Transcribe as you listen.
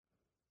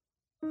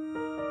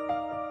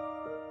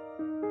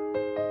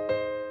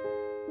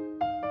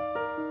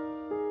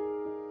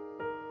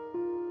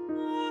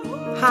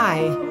Hi,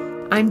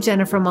 I'm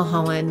Jennifer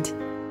Mulholland.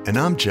 And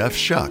I'm Jeff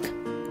Shuck.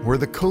 We're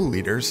the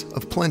co-leaders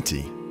of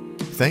Plenty.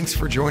 Thanks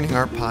for joining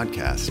our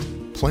podcast,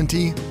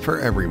 Plenty for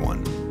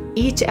Everyone.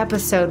 Each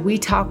episode, we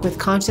talk with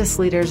conscious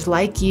leaders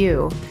like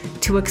you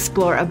to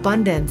explore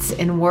abundance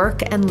in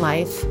work and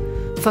life,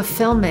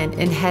 fulfillment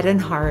in head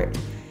and heart,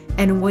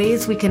 and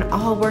ways we can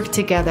all work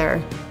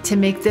together to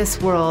make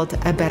this world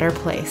a better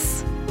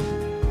place.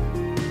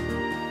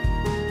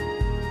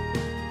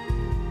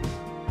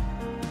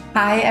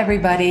 Hi,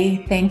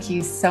 everybody. Thank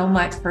you so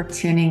much for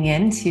tuning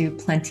in to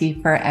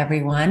Plenty for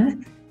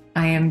Everyone.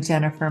 I am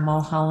Jennifer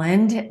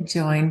Mulholland,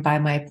 joined by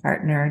my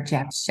partner,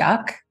 Jeff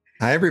Shuck.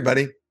 Hi,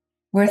 everybody.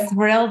 We're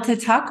thrilled to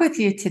talk with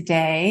you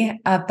today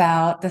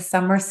about the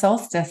summer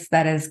solstice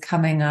that is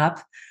coming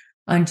up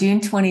on June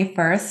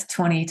 21st,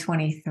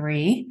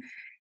 2023.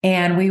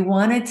 And we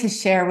wanted to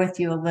share with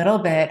you a little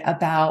bit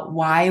about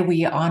why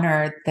we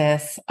honor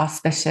this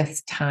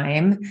auspicious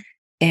time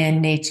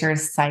in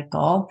nature's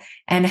cycle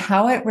and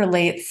how it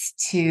relates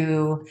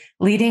to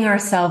leading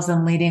ourselves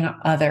and leading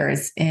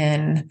others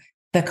in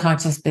the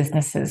conscious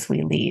businesses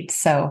we lead.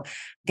 So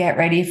get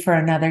ready for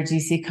another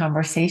juicy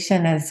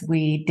conversation as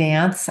we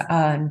dance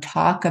and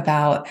talk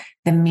about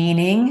the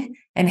meaning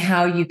and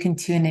how you can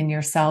tune in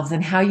yourselves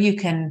and how you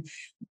can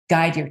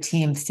guide your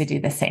teams to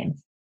do the same.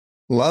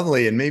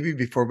 Lovely. And maybe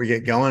before we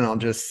get going, I'll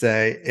just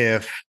say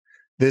if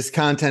this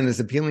content is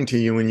appealing to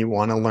you and you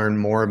want to learn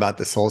more about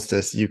the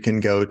solstice, you can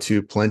go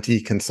to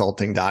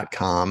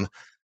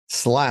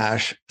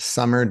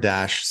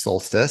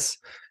plentyconsulting.com/summer-solstice.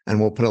 And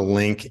we'll put a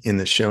link in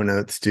the show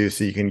notes too,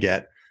 so you can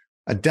get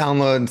a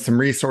download and some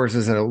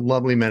resources and a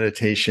lovely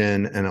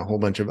meditation and a whole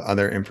bunch of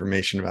other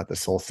information about the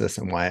solstice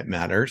and why it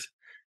matters.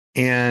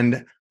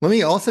 And let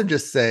me also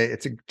just say,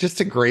 it's just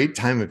a great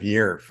time of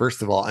year.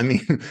 First of all, I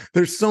mean,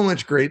 there's so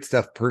much great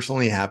stuff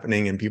personally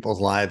happening in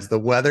people's lives. The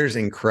weather's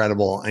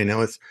incredible. I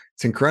know it's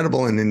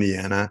incredible in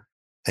Indiana.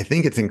 I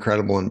think it's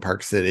incredible in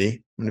Park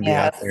City. I'm going to be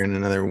out there in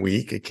another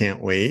week. I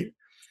can't wait.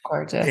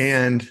 Gorgeous.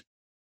 And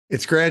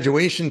it's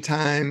graduation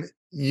time.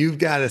 You've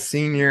got a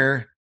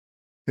senior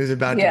who's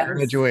about to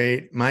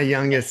graduate. My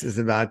youngest is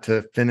about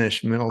to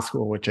finish middle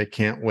school, which I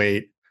can't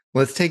wait.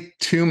 Let's take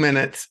 2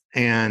 minutes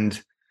and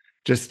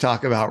just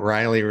talk about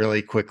Riley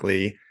really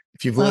quickly.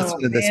 If you've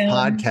listened to this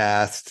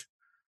podcast,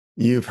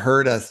 you've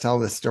heard us tell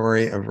the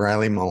story of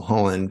Riley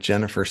Mulholland,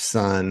 Jennifer's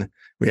son.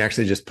 We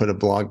actually just put a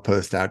blog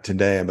post out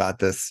today about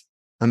this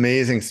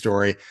amazing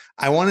story.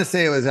 I want to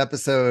say it was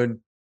episode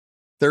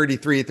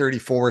 33,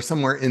 34,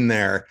 somewhere in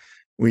there.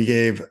 We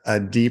gave a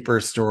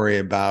deeper story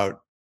about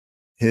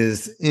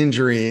his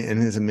injury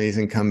and his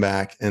amazing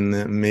comeback, and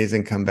the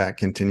amazing comeback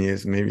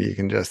continues. Maybe you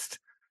can just,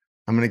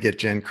 I'm going to get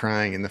Jen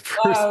crying in the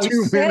first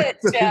 2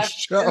 minutes of the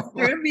show. Just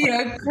threw me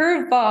a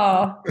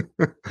curveball.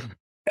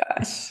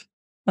 Gosh,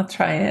 I'll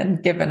try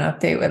and give an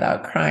update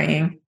without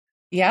crying.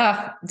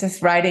 Yeah,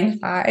 just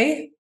riding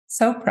high.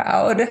 So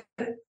proud.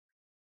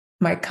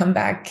 My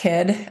comeback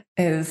kid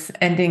is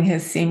ending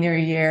his senior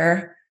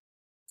year.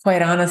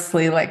 Quite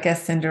honestly, like a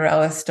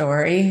Cinderella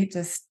story,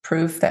 just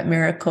proof that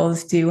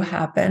miracles do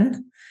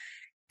happen.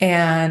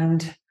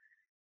 And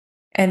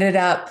ended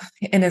up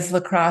in his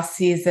lacrosse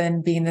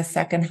season being the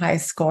second high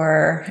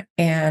scorer.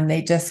 And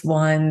they just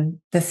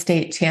won the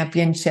state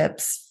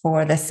championships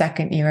for the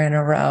second year in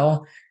a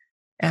row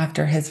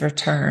after his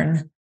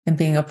return and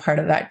being a part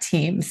of that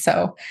team.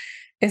 So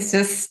it's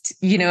just,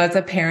 as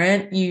a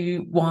parent,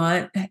 you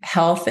want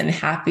health and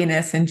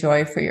happiness and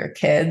joy for your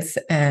kids.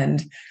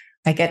 And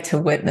I get to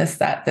witness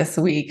that this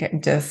week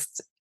and just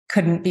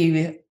couldn't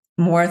be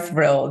more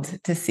thrilled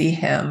to see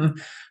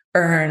him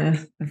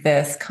earn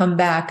this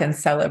comeback and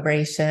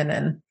celebration.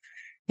 And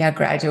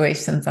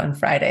graduation's on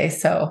Friday.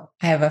 So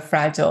I have a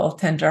fragile,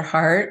 tender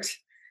heart.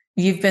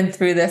 You've been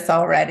through this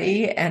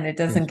already, and it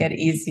doesn't get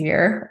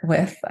easier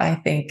with, I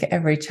think,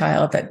 every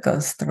child that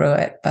goes through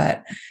it.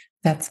 But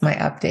that's my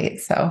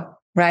update. So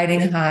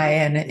riding high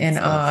and in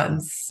awe,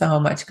 and so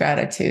much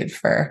gratitude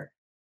for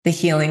the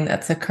healing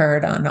that's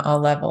occurred on all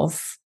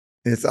levels.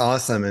 It's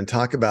awesome. And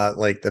talk about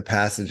like the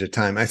passage of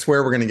time. I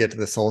swear we're going to get to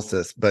the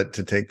solstice, but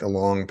to take the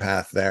long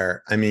path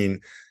there. I mean,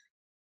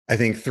 I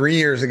think 3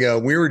 years ago,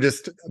 we were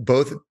just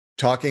both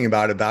talking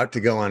about to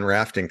go on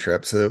rafting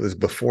trips. So it was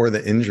before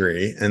the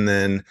injury. And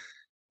then,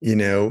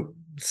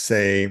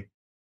 say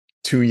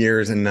 2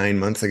 years and 9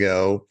 months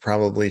ago,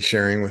 probably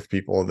sharing with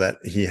people that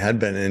he had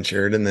been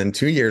injured. And then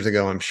 2 years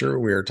ago, I'm sure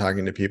we were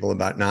talking to people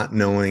about not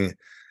knowing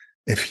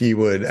if he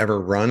would ever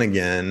run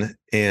again.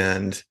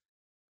 And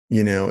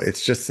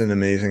it's just an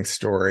amazing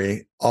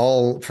story,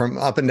 all from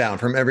up and down,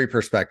 from every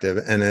perspective.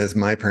 And as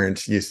my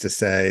parents used to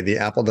say, the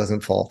apple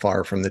doesn't fall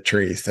far from the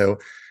tree. So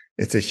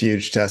it's a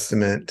huge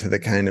testament to the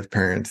kind of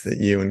parents that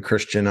you and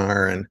Christian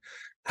are, and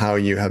how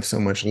you have so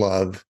much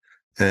love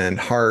and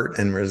heart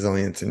and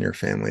resilience in your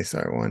family. So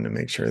I wanted to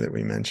make sure that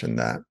we mentioned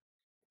that.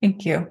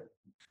 Thank you.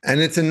 And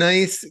it's a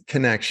nice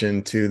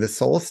connection to the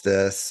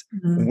solstice,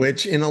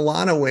 which in a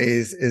lot of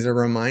ways is a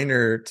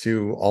reminder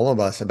to all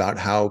of us about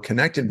how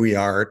connected we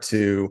are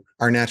to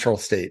our natural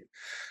state,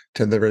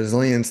 to the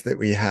resilience that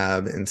we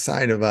have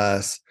inside of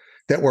us,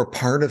 that we're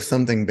part of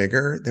something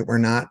bigger, that we're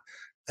not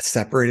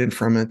separated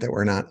from it, that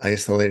we're not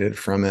isolated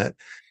from it.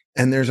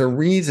 And there's a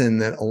reason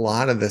that a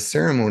lot of the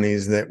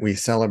ceremonies that we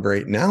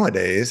celebrate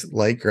nowadays,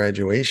 like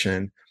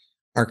graduation,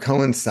 are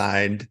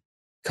coincided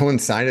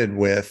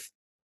with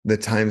the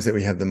times that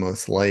we have the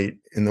most light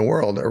in the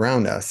world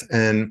around us.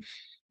 And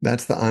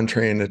that's the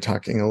entree into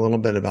talking a little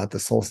bit about the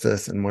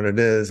solstice and what it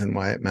is and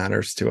why it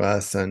matters to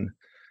us. And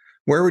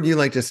where would you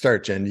like to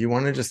start, Jen? Do you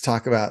want to just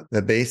talk about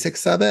the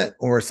basics of it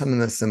or some of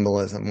the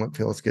symbolism? What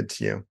feels good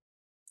to you?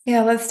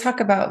 Yeah, let's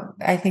talk about,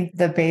 I think,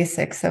 the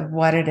basics of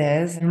what it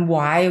is and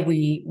why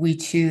we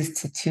choose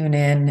to tune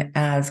in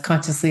as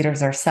conscious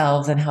leaders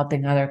ourselves and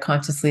helping other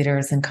conscious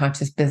leaders and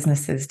conscious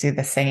businesses do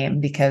the same.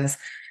 Because,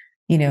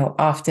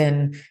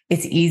 often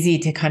it's easy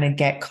to kind of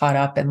get caught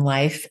up in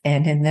life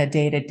and in the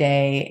day to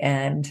day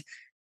and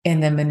in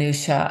the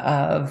minutia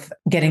of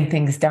getting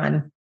things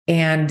done.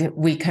 And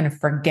we kind of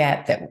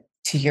forget that,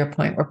 to your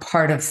point, we're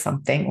part of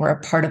something, we're a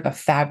part of a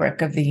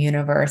fabric of the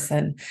universe.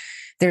 And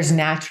there's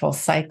natural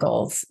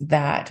cycles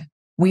that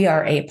we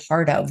are a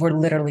part of. We're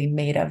literally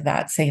made of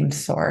that same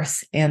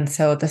source. And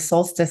so the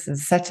solstice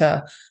is such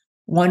a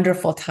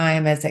wonderful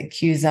time as it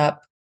cues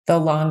up the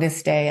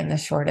longest day and the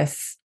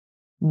shortest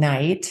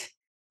night.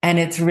 And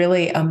it's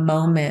really a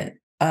moment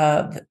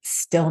of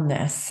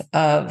stillness,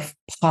 of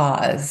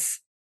pause,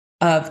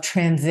 of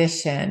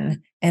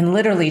transition, and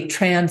literally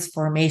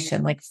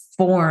transformation, like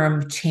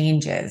form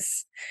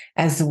changes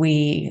as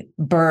we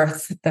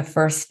birth the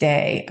first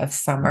day of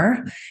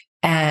summer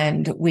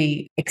and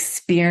we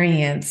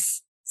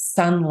experience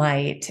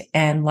sunlight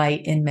and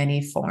light in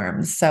many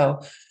forms. So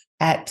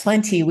at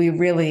Plenty, we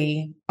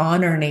really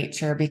honor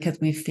nature because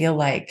we feel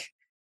like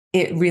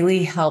it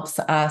really helps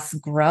us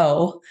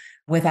grow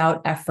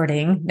without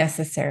efforting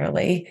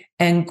necessarily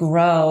and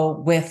grow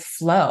with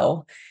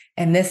flow.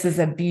 And this is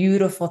a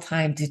beautiful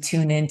time to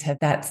tune into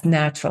that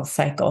natural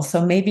cycle.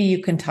 So maybe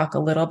you can talk a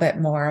little bit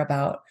more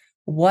about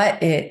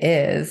what it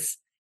is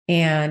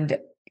and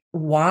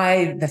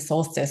why the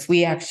solstice.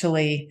 We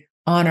actually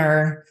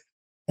honor,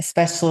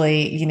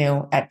 especially,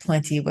 at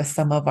Plenty with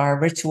some of our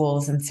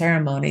rituals and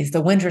ceremonies,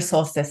 the winter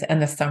solstice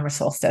and the summer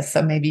solstice.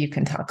 So maybe you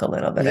can talk a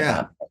little bit Yeah.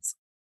 about this.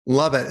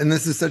 Love it. And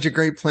this is such a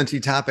great Plenty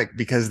topic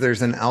because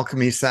there's an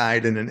alchemy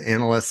side and an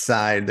analyst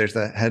side. There's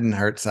a head and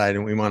heart side,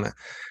 and we want to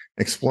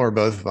explore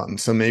both of them.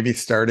 So maybe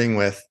starting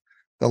with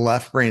the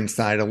left brain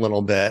side a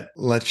little bit,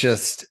 let's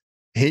just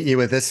hit you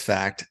with this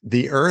fact.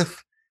 The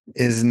earth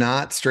is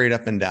not straight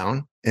up and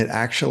down. It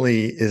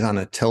actually is on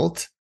a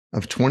tilt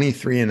of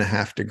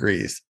 23.5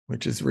 degrees,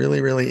 which is really,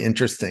 really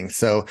interesting.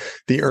 So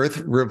the earth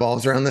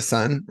revolves around the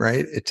sun,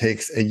 right? It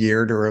takes a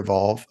year to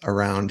revolve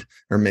around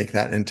or make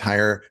that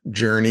entire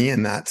journey.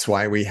 And that's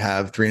why we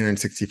have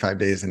 365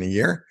 days in a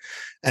year.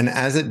 And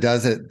as it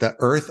does it, the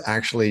earth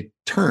actually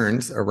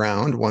turns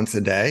around once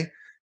a day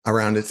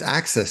around its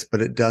axis,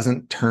 but it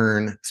doesn't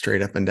turn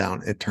straight up and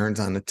down. It turns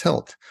on a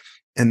tilt.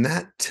 And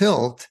that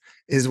tilt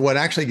is what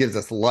actually gives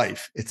us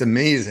life. It's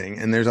amazing.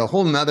 And there's a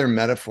whole nother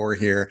metaphor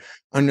here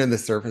under the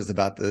surface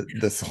about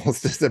the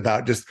solstice,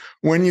 about just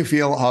when you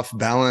feel off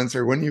balance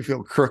or when you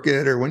feel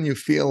crooked or when you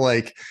feel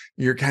like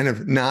you're kind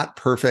of not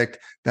perfect.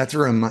 That's a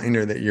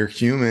reminder that you're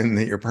human,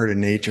 that you're part of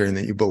nature, and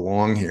that you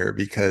belong here,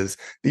 because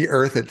the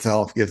earth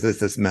itself gives us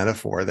this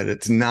metaphor that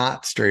it's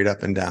not straight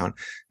up and down.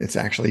 It's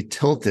actually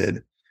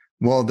tilted.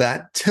 Well,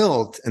 that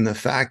tilt and the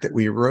fact that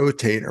we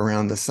rotate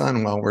around the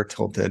sun while we're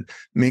tilted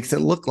makes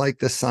it look like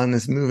the sun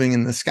is moving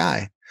in the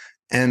sky.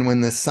 And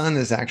when the sun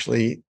is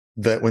actually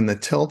when the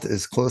tilt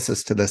is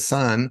closest to the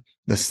sun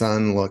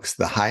looks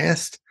the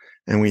highest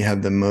and we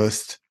have the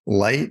most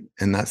light,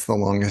 and that's the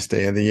longest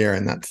day of the year,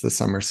 and that's the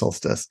summer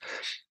solstice.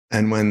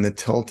 And when the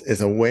tilt is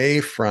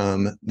away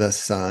from the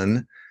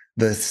sun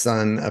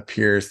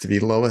appears to be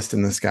lowest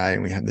in the sky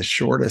and we have the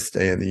shortest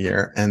day of the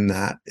year, and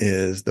that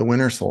is the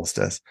winter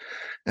solstice.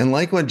 And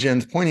like what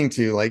Jen's pointing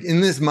to, like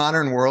in this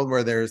modern world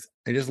where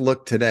I just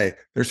looked today,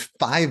 there's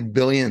 5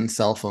 billion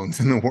cell phones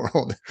in the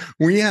world.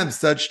 We have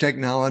such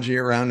technology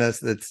around us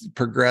that's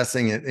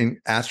progressing at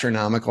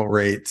astronomical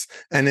rates.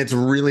 And it's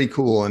really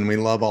cool. And we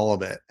love all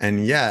of it.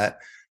 And yet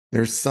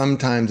there's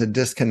sometimes a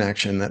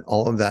disconnection that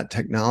all of that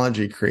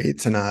technology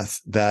creates in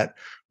us, that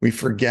we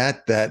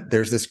forget that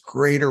there's this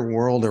greater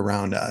world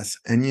around us.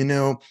 And,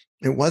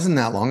 it wasn't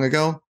that long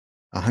ago,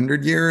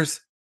 100 years,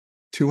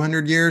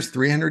 200 years,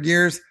 300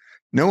 years.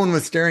 No one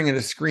was staring at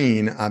a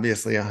screen,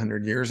 obviously,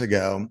 100 years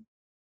ago.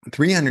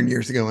 300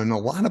 years ago, in a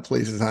lot of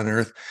places on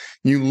Earth,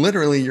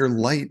 your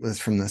light was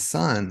from the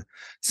sun.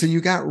 So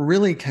you got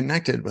really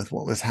connected with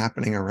what was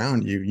happening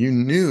around you. You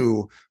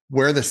knew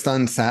where the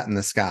sun sat in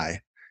the sky,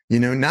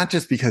 not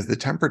just because the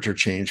temperature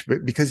changed,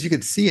 but because you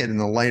could see it in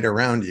the light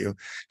around you.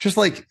 Just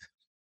like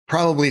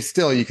probably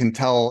still you can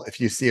tell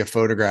if you see a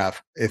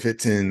photograph, if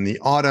it's in the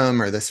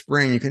autumn or the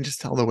spring, you can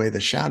just tell the way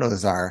the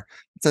shadows are.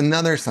 It's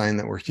another sign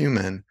that we're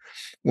human.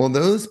 Well,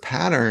 those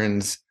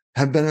patterns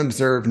have been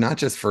observed not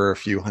just for a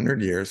few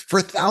hundred years,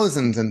 for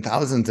thousands and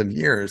thousands of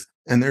years.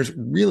 And there's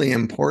really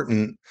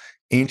important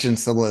ancient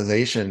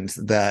civilizations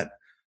that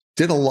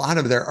did a lot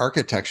of their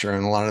architecture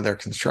and a lot of their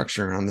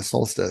construction around the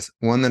solstice.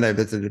 One that I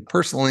visited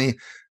personally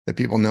that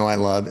people know I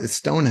love is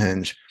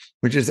Stonehenge,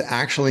 which is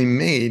actually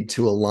made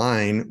to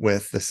align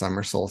with the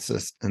summer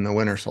solstice and the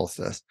winter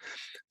solstice.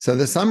 So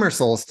the summer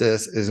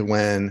solstice is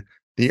when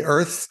the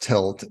Earth's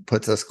tilt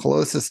puts us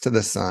closest to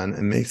the sun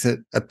and makes it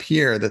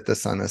appear that the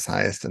sun is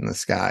highest in the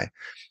sky.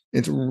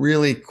 It's a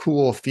really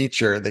cool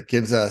feature that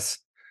gives us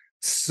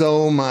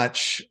so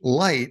much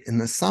light in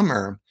the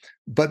summer.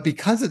 But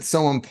because it's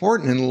so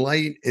important and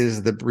light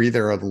is the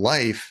breather of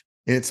life,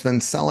 it's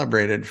been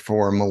celebrated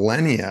for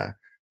millennia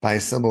by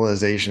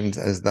civilizations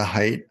as the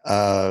height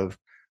of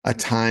a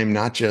time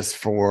not just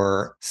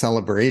for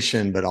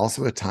celebration, but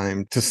also a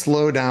time to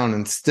slow down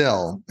and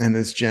still. And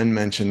as Jen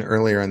mentioned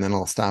earlier, and then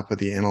I'll stop with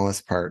the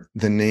analyst part,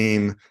 the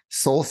name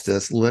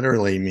solstice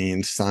literally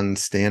means sun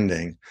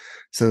standing.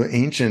 So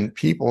ancient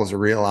peoples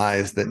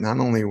realized that not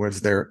only was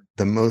there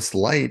the most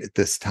light at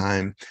this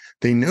time,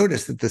 they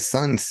noticed that the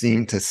sun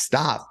seemed to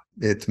stop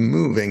its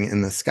moving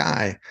in the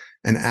sky.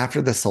 And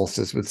after the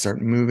solstice would start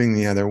moving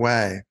the other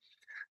way.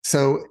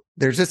 So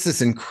there's just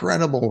this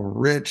incredible,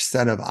 rich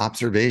set of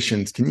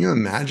observations. Can you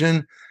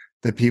imagine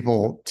that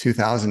people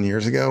 2,000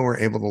 years ago were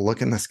able to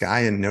look in the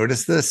sky and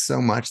notice this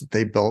so much that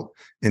they built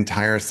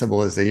entire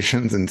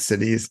civilizations and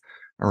cities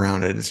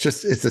around it? It's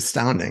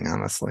astounding,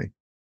 honestly.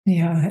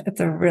 Yeah,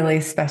 it's a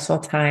really special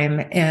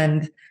time.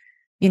 And,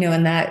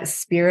 in that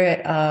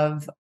spirit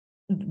of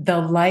the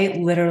light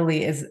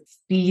literally is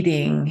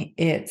feeding,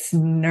 it's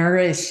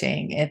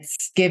nourishing,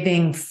 it's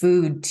giving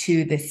food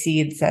to the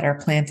seeds that are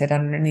planted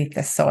underneath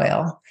the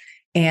soil.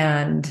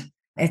 And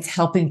it's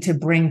helping to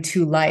bring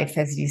to life,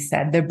 as you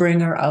said, the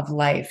bringer of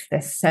life,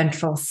 the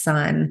central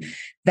sun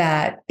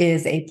that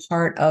is a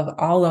part of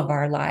all of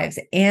our lives.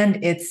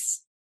 And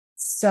it's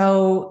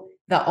so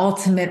the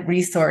ultimate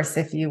resource,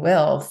 if you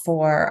will,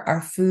 for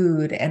our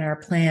food and our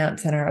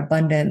plants and our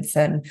abundance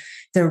and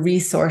the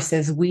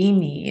resources we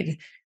need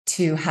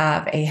to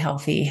have a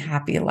healthy,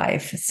 happy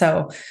life.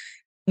 So,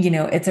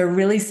 it's a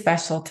really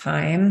special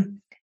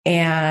time,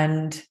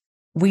 and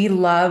we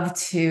love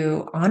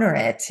to honor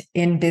it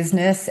in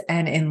business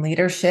and in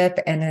leadership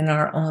and in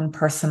our own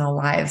personal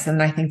lives.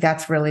 And I think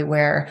that's really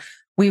where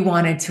we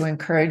wanted to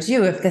encourage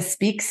you, if this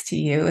speaks to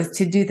you, is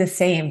to do the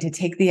same, to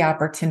take the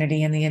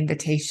opportunity and the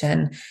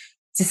invitation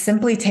to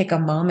simply take a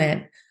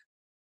moment,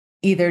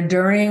 either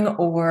during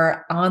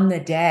or on the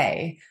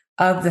day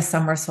of the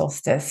summer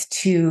solstice,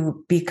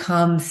 to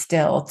become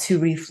still, to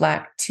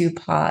reflect, to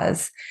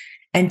pause,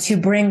 and to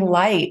bring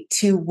light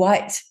to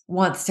what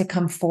wants to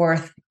come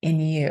forth in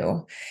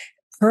you.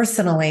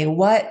 Personally,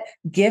 what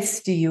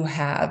gifts do you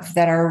have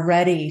that are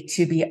ready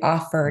to be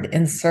offered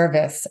in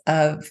service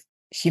of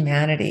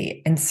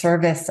humanity, in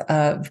service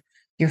of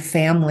your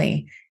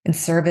family, in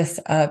service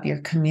of your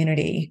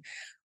community?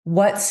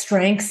 What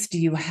strengths do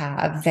you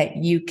have that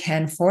you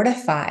can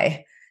fortify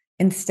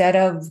instead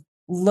of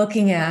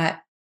looking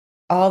at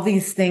all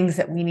these things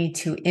that we need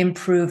to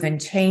improve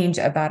and change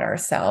about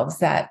ourselves?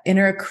 That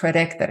inner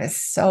critic that is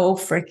so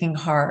freaking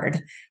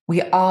hard.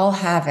 We all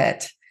have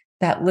it,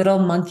 that little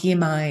monkey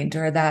mind,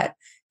 or that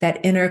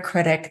inner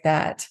critic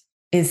that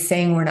is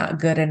saying we're not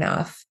good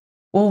enough.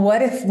 Well,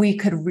 what if we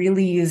could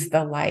really use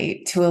the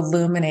light to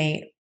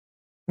illuminate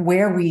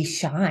where we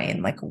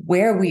shine, like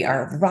where we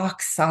are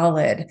rock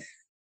solid,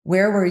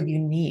 where we're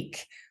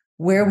unique,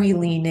 where we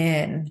lean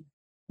in,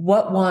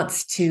 what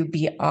wants to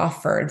be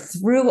offered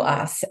through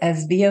us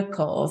as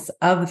vehicles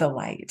of the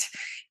light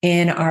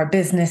in our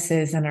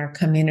businesses and our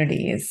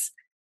communities,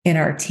 in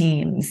our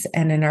teams,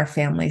 and in our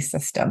family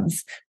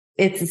systems.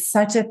 It's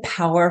such a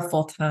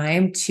powerful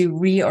time to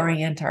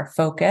reorient our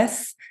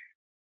focus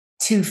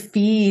to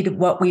feed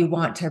what we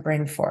want to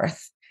bring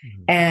forth.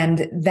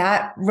 And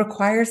that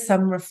requires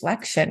some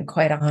reflection,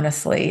 quite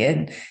honestly.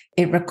 And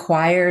it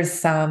requires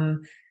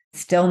some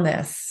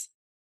stillness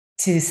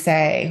to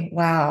say,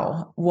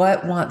 wow,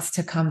 what wants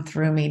to come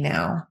through me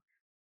now?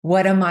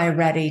 What am I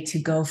ready to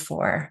go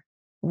for?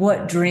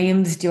 What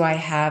dreams do I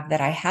have that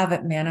I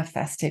haven't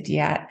manifested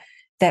yet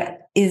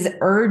that is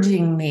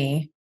urging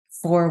me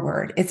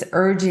forward? It's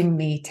urging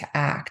me to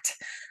act.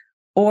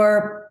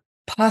 Or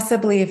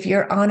possibly if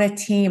you're on a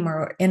team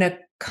or in a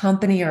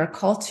company or a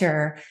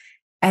culture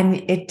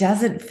and it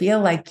doesn't feel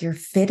like you're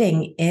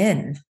fitting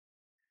in,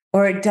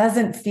 or it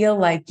doesn't feel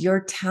like your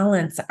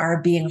talents are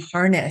being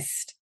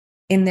harnessed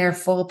in their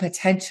full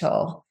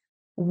potential,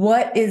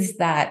 what is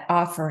that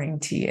offering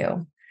to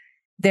you?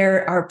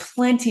 There are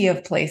plenty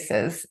of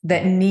places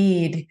that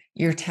need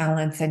your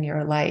talents and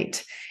your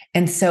light.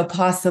 And so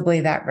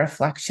possibly that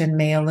reflection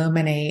may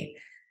illuminate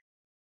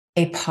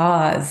a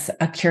pause,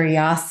 a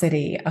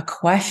curiosity, a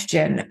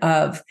question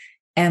of,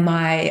 am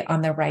I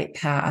on the right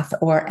path,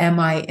 or am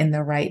I in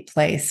the right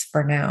place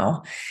for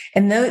now?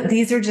 And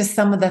these are just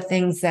some of the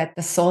things that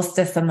the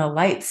solstice and the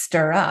light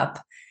stir up.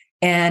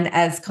 And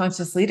as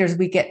conscious leaders,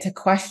 we get to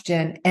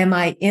question, am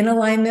I in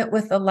alignment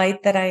with the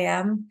light that I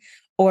am,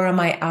 or am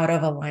I out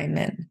of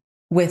alignment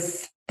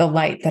with the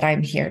light that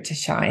I'm here to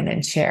shine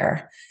and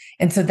share?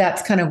 And so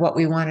that's kind of what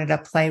we wanted to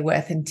play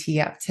with and tee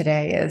up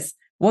today, is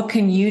what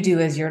can you do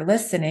as you're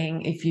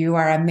listening if you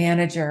are a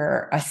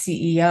manager, a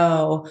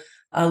CEO,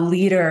 a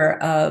leader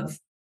of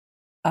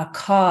a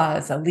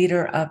cause, a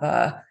leader of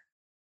a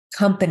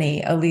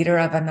company, a leader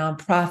of a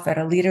nonprofit,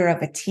 a leader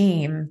of a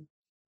team,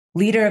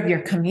 leader of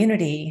your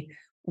community?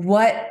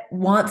 What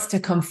wants to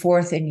come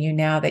forth in you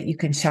now that you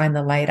can shine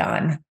the light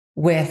on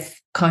with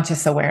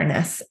conscious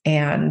awareness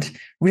and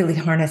really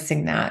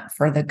harnessing that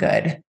for the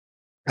good?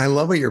 I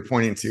love what you're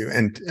pointing to,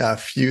 and a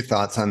few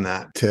thoughts on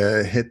that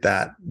to hit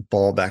that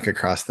ball back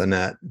across the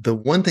net. The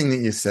one thing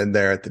that you said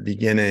there at the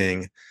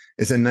beginning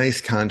is a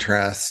nice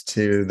contrast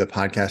to the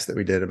podcast that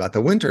we did about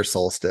the winter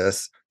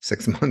solstice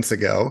 6 months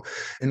ago.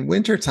 In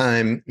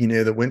wintertime,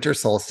 the winter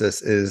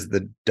solstice is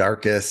the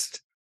darkest,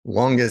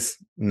 longest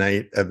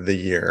night of the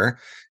year.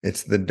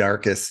 It's the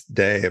darkest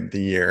day of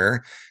the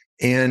year.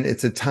 And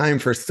it's a time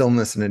for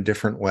stillness in a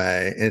different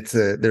way.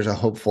 There's a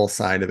hopeful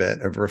side of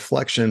it, of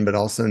reflection, but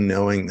also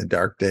knowing the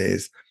dark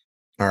days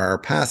are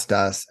past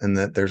us and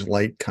that there's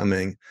light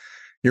coming.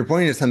 You're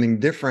pointing to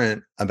something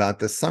different about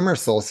the summer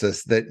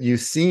solstice that you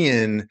see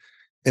in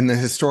the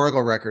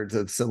historical records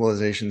of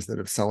civilizations that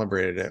have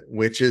celebrated it,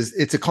 which is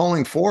it's a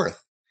calling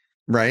forth,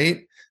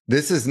 right?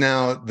 This is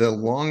now the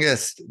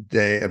longest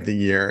day of the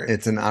year.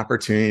 It's an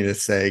opportunity to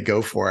say,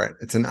 go for it.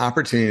 It's an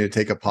opportunity to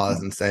take a pause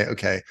and say,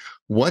 okay,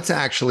 what's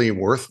actually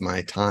worth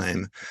my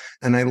time?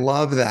 And I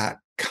love that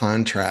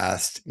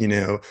contrast.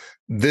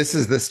 This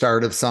is the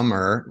start of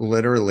summer,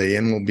 literally,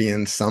 and we'll be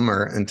in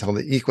summer until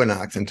the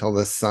equinox, until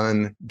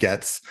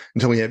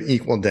until we have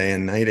equal day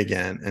and night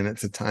again. And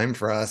it's a time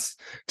for us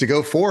to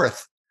go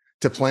forth,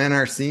 to plant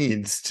our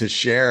seeds, to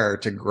share,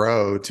 to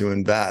grow, to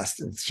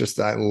invest. It's just,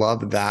 I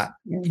love that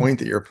point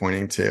that you're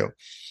pointing to.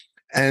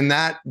 And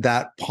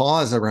that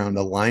pause around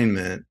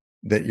alignment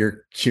that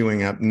you're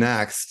queuing up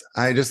next,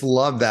 I just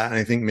love that. And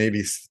I think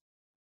maybe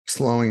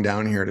slowing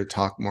down here to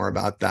talk more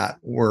about that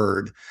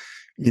word.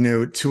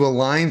 To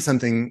align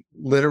something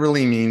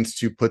literally means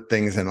to put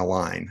things in a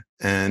line.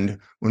 And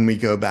when we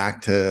go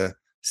back to,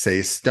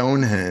 say,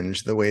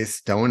 Stonehenge, the way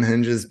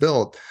Stonehenge is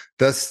built,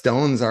 the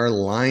stones are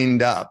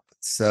lined up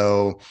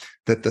so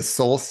that the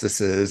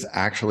solstices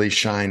actually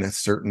shine a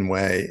certain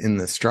way in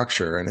the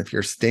structure. And if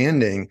you're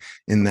standing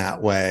in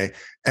that way,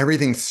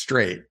 everything's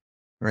straight,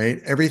 right?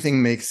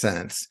 Everything makes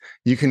sense.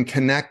 You can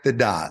connect the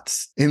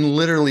dots in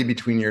literally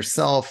between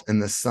yourself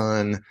and the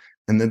sun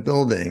and the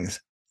buildings.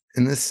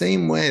 In the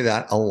same way,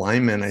 that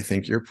alignment, I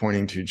think you're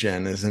pointing to,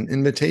 Jen, is an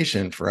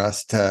invitation for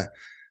us to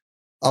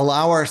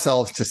allow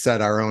ourselves to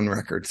set our own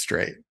record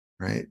straight,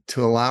 right?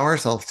 To allow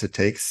ourselves to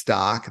take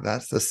stock,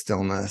 that's the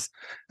stillness.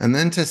 And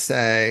then to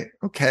say,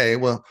 okay,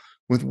 well,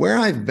 with where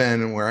I've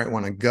been and where I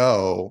want to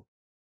go,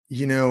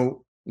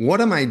 what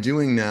am I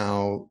doing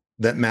now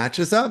that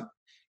matches up?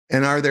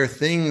 And are there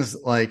things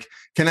like,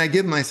 can I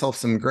give myself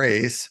some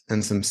grace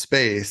and some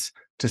space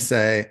to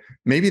say,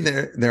 maybe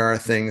there are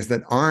things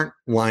that aren't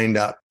lined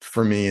up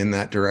for me in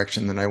that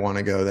direction that I want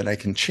to go, that I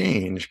can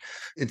change.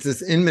 It's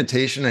this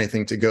invitation, I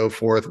think, to go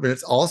forth, but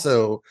it's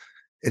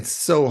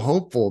so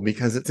hopeful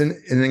because it's an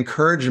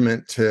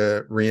encouragement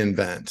to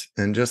reinvent.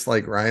 And just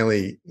like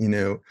Riley,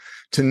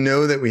 to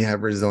know that we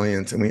have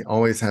resilience and we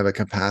always have a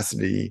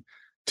capacity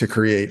to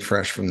create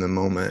fresh from the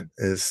moment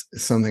is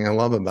something I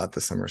love about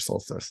the summer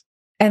solstice.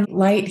 And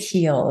light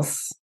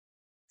heals.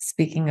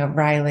 Speaking of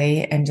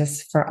Riley, and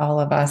just for all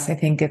of us, I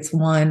think it's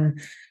one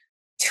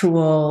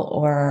tool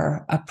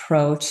or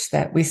approach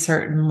that we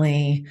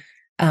certainly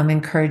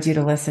encourage you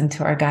to listen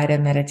to our guided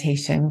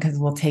meditation, because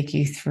we'll take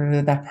you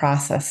through the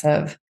process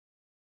of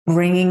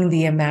bringing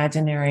the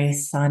imaginary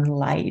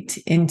sunlight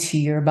into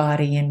your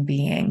body and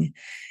being.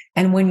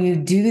 And when you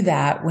do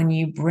that, when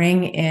you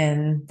bring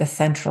in the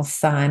central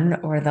sun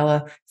or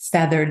the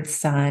feathered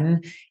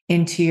sun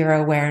into your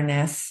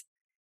awareness,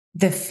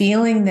 the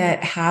feeling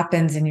that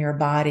happens in your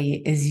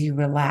body is you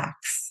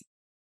relax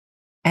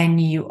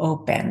and you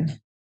open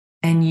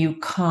and you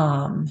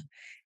calm,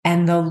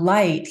 and the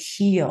light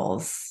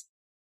heals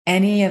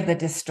any of the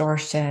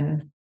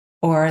distortion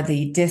or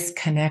the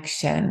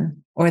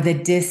disconnection or the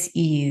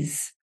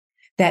dis-ease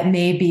that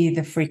may be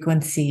the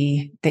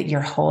frequency that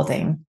you're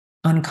holding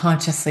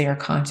unconsciously or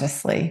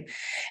consciously.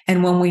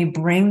 And when we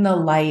bring the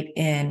light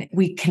in,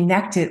 we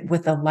connect it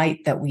with the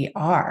light that we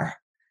are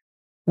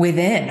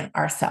within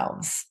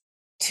ourselves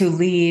to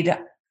lead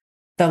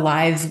the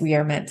lives we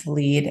are meant to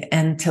lead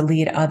and to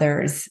lead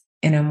others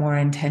in a more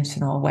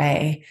intentional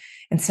way.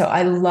 And so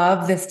I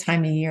love this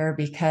time of year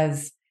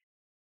because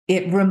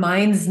it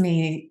reminds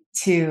me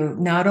to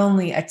not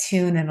only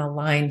attune and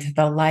align to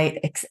the light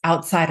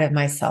outside of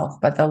myself,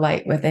 but the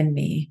light within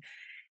me.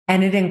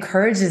 And it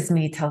encourages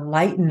me to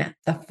lighten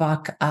the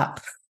fuck up.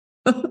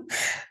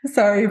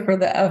 Sorry for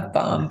the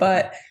F-bomb,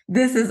 but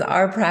this is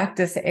our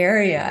practice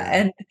area.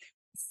 And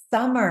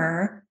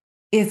summer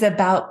is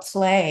about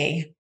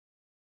play.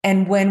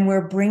 And when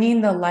we're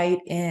bringing the light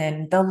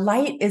in, the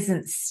light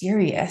isn't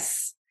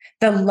serious.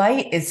 The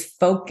light is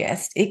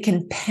focused. It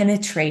can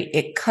penetrate,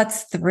 it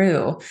cuts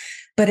through,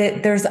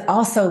 but there's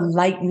also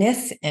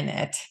lightness in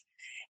it.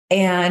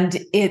 And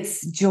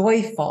it's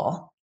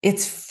joyful,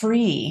 it's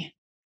free,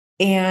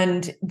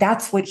 And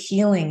that's what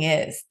healing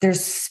is.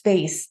 There's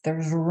space,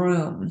 there's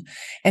room.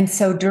 And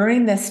so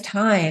during this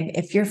time,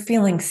 if you're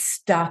feeling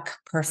stuck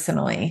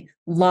personally,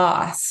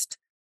 lost,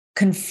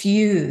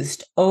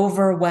 confused,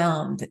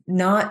 overwhelmed,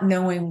 not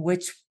knowing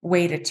which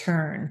way to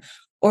turn,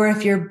 or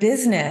if your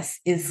business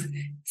is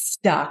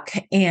stuck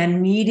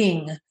and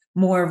needing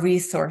more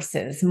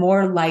resources,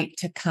 more light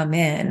to come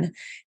in,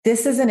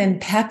 this is an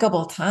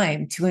impeccable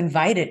time to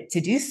invite it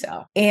to do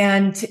so.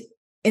 And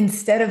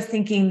instead of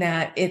thinking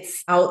that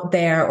it's out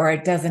there or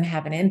it doesn't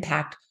have an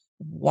impact,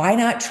 why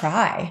not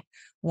try?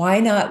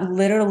 Why not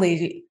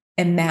literally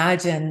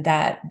imagine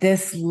that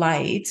this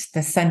light,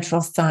 the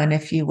central sun,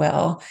 if you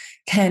will,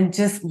 can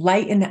just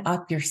lighten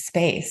up your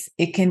space?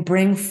 It can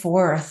bring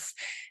forth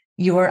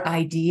your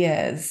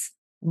ideas,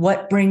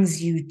 what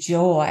brings you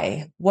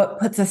joy, what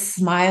puts a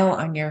smile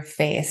on your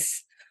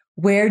face.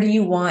 Where do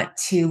you want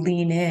to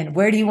lean in?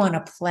 Where do you want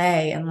to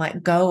play and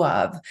let go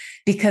of?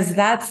 Because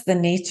that's the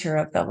nature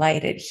of the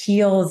light. It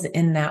heals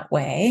in that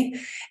way.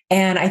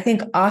 And I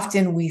think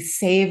often we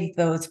save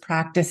those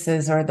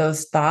practices or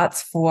those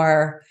thoughts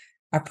for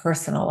our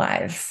personal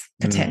lives,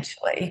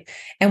 potentially.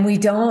 And we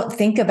don't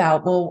think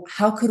about, well,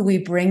 how could we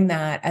bring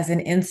that as an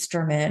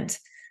instrument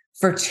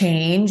for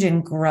change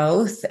and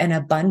growth and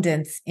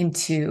abundance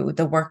into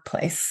the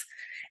workplace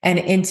and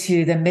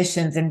into the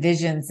missions and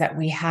visions that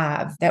we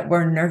have that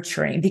we're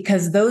nurturing?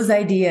 Because those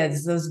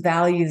ideas, those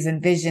values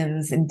and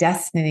visions and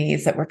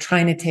destinies that we're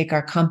trying to take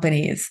our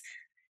companies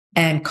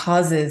and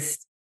causes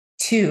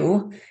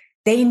to,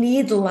 they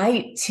need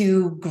light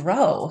to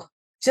grow,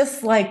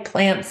 just like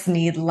plants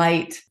need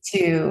light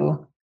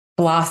to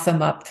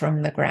blossom up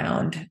from the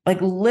ground.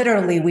 Like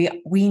literally,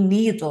 we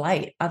need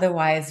light,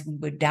 otherwise we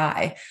would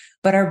die.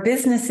 But our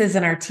businesses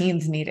and our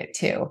teams need it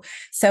too.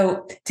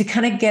 So to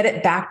kind of get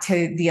it back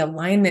to the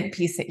alignment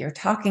piece that you're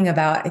talking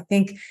about, I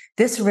think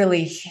this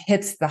really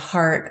hits the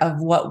heart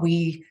of what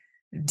we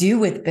do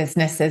with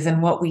businesses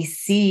and what we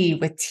see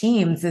with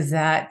teams is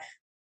that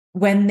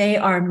when they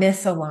are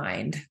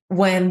misaligned,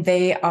 when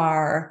they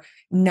are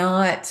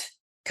not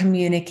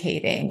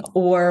communicating,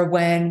 or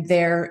when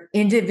their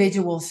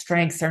individual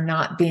strengths are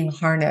not being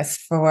harnessed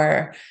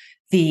for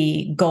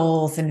the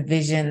goals and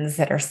visions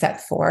that are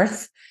set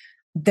forth,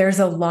 there's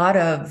a lot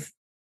of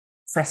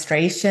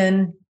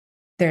frustration,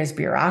 there's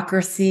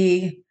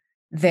bureaucracy,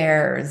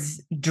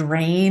 there's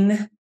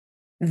drain,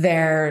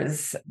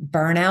 there's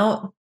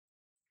burnout.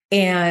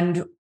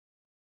 And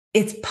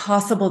it's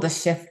possible to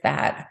shift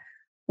that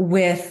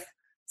with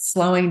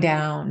slowing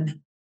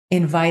down,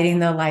 inviting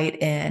the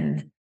light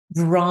in,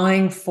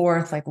 drawing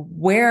forth, like,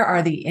 where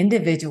are the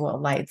individual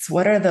lights?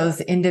 What are those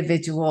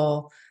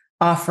individual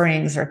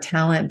offerings or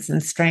talents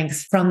and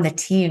strengths from the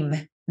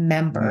team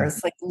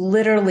members? Like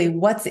literally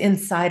what's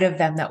inside of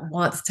them that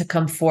wants to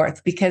come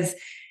forth? Because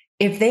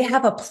if they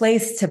have a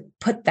place to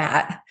put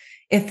that,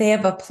 if they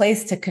have a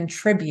place to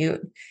contribute,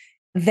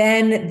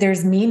 then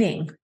there's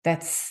meaning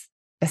that's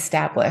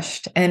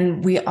established.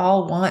 And we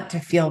all want to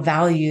feel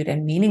valued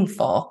and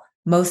meaningful,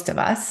 most of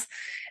us,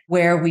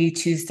 where we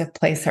choose to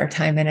place our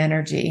time and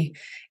energy.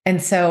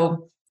 And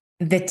so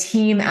the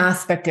team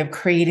aspect of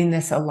creating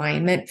this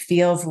alignment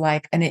feels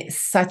like, and it's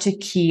such a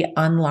key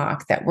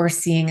unlock that we're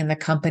seeing in the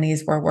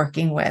companies we're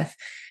working with,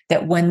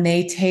 that when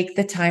they take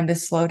the time to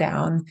slow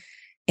down,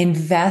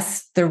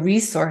 invest the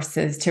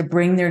resources to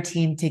bring their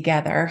team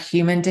together,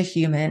 human to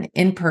human,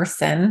 in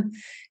person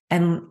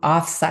and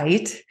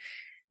offsite,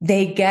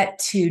 they get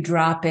to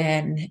drop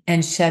in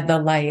and shed the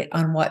light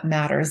on what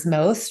matters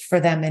most for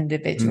them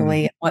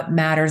individually, what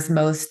matters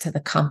most to the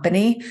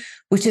company,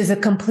 which is a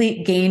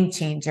complete game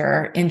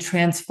changer in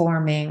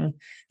transforming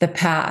the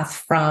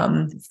path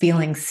from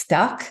feeling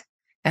stuck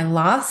and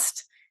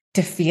lost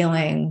to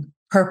feeling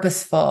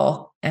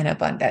purposeful and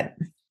abundant.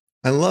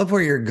 I love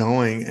where you're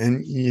going.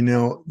 And,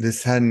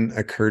 this hadn't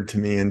occurred to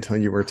me until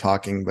you were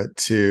talking, but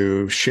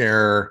to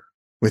share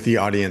with the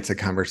audience a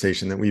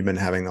conversation that we've been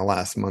having the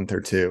last month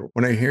or two.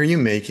 What I hear you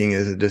making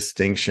is a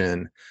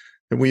distinction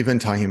that we've been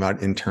talking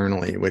about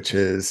internally, which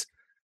is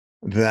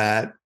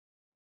that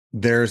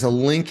there's a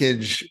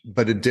linkage,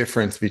 but a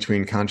difference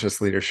between conscious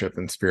leadership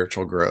and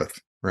spiritual growth,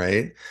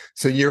 right?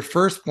 So you're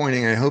first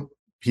pointing, I hope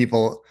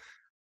people,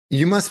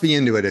 you must be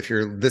into it if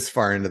you're this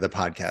far into the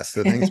podcast.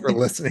 So thanks for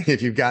listening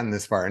if you've gotten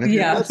this far. And if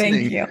you're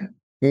listening, thank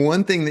you.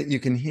 One thing that you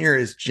can hear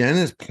is Jen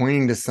is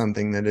pointing to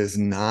something that is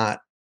not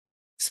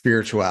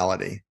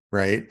spirituality,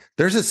 right?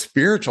 There's a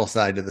spiritual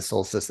side to the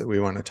solstice that we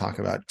want to talk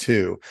about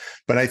too.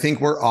 But I think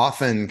we're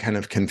often kind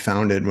of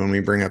confounded when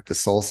we bring up the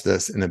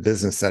solstice in a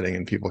business setting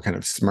and people kind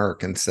of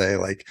smirk and say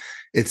like,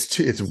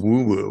 it's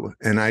woo-woo.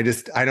 And I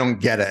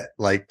don't get it.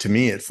 Like, to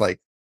me, it's like,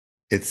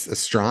 it's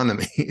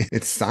astronomy,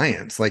 it's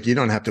science. Like, you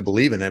don't have to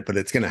believe in it, but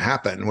it's going to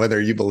happen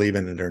whether you believe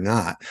in it or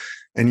not.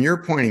 And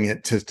you're pointing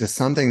it to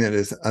something that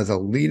is as a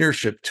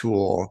leadership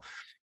tool,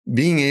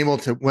 being able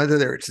to,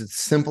 whether it's as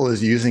simple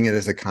as using it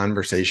as a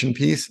conversation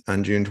piece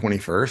on June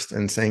 21st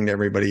and saying to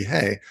everybody,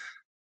 hey,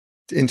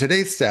 in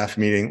today's staff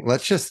meeting,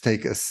 let's just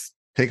take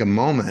a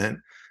moment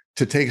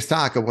to take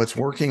stock of what's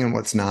working and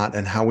what's not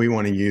and how we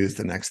want to use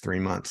the next 3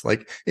 months.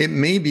 Like it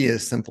may be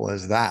as simple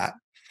as that.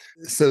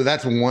 So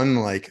that's one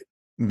like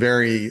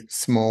very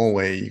small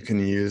way you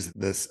can use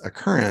this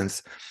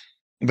occurrence.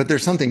 But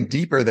there's something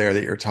deeper there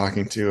that you're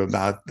talking to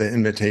about the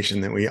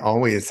invitation that we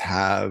always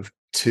have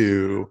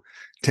to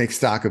take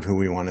stock of who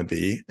we want to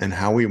be and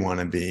how we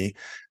want to be,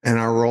 and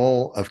our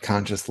role of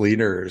conscious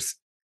leaders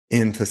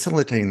in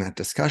facilitating that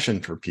discussion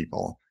for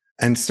people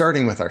and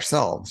starting with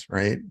ourselves,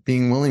 right?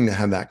 Being willing to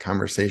have that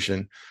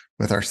conversation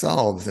with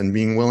ourselves and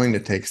being willing to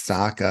take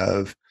stock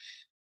of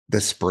the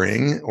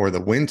spring or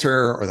the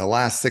winter or the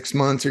last 6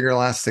 months or your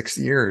last 6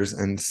 years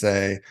and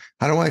say,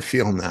 how do I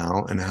feel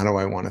now? And how do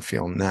I want to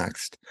feel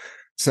next?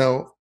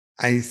 So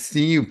I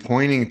see you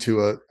pointing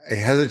to I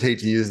hesitate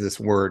to use this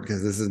word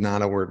because this is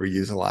not a word we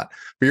use a lot,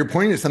 but you're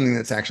pointing to something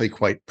that's actually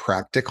quite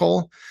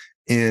practical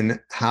in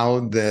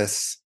how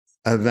this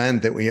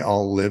event that we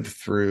all live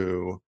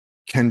through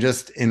can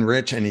just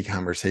enrich any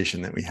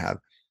conversation that we have.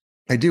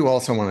 I do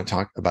also want to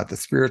talk about the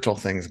spiritual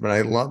things, but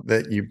I love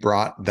that you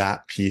brought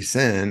that piece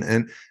in.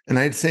 And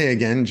I'd say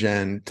again,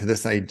 Jen, to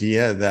this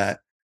idea that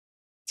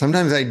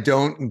sometimes I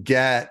don't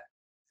get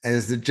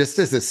just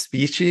as a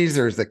species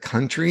or as a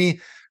country,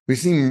 we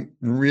seem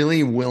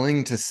really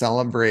willing to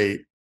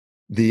celebrate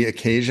the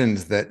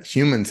occasions that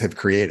humans have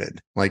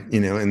created. Like,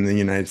 in the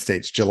United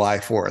States, July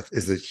 4th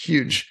is a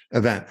huge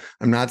event.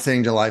 I'm not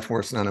saying July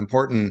 4th is not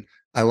important.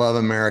 I love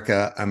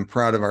America. I'm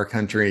proud of our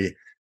country.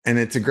 And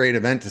it's a great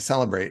event to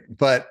celebrate.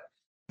 But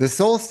the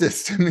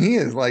solstice to me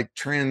is like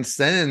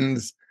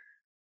transcends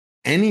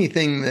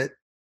anything that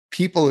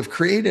people have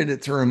created.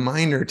 It's a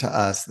reminder to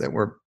us that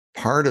we're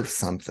part of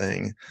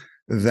something,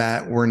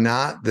 that we're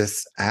not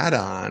this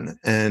add-on.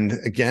 And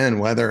again,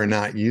 whether or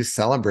not you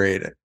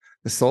celebrate it,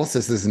 the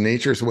solstice is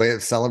nature's way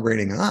of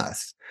celebrating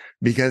us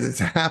because it's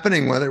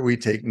happening whether we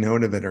take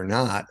note of it or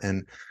not.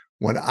 And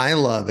what I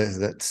love is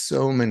that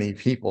so many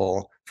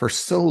people for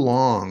so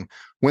long,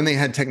 when they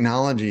had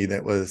technology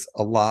that was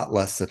a lot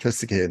less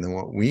sophisticated than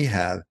what we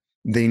have,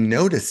 they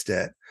noticed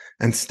it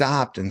and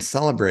stopped and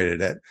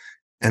celebrated it.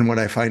 And what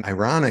I find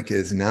ironic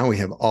is now we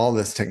have all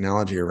this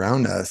technology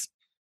around us,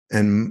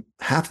 and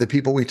half the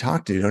people we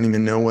talk to don't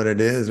even know what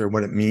it is or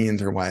what it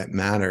means or why it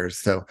matters.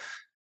 So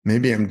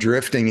maybe I'm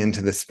drifting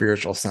into the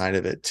spiritual side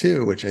of it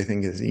too, which I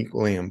think is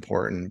equally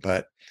important.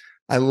 But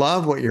I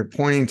love what you're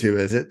pointing to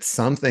is it's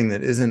something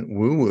that isn't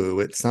woo-woo.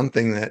 It's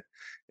something that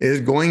is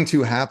going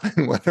to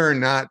happen whether or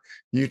not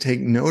you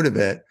take note of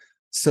it.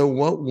 So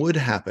what would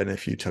happen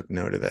if you took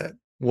note of it?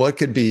 What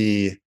could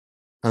be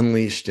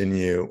unleashed in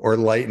you or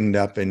lightened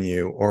up in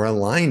you or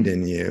aligned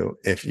in you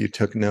if you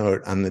took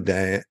note on the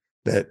day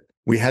that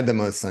we had the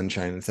most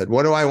sunshine and said,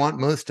 what do I want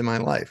most in my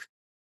life?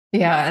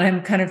 Yeah. And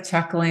I'm kind of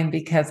chuckling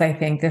because I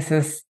think this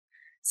is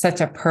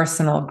such a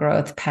personal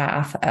growth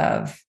path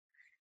of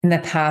in the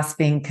past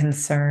being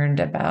concerned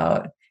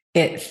about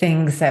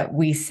things that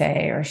we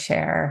say or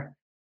share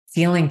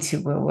feeling too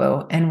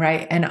woo-woo. And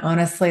right. And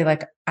honestly,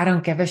 like, I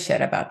don't give a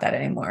shit about that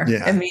anymore. I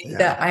Yeah. mean, Yeah.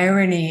 the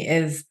irony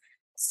is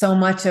so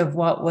much of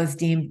what was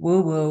deemed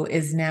woo-woo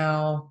is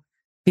now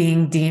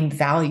being deemed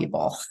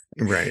valuable.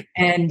 Right.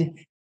 And,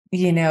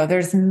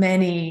 there's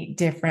many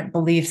different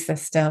belief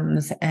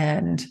systems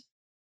and,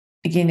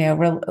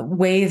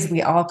 ways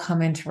we all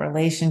come into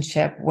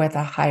relationship with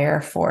a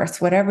higher force,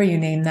 whatever you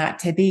name that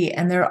to be.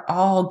 And they're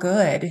all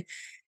good.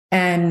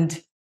 And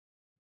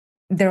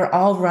they're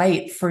all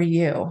right for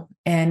you.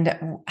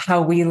 And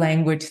how we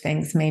language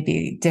things may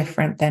be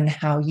different than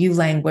how you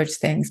language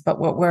things. But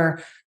what we're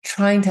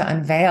trying to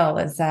unveil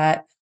is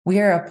that we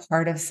are a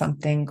part of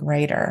something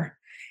greater.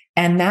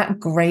 And that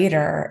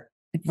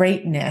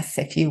greatness,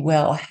 if you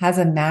will, has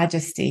a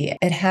majesty.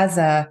 It has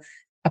a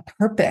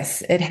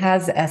purpose. It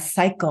has a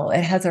cycle.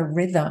 It has a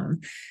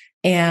rhythm.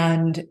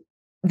 And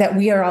that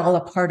we are all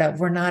a part of.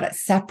 We're not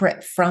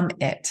separate from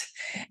it.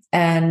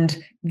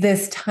 And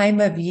this time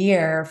of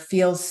year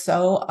feels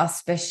so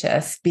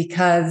auspicious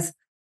because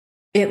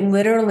it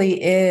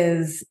literally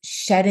is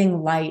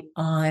shedding light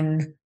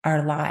on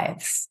our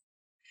lives.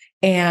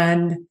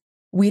 And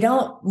we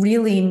don't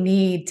really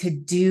need to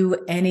do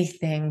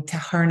anything to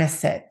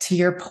harness it. To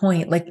your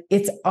point, like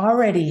it's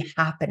already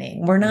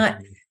happening. We're not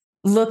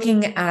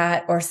looking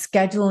at or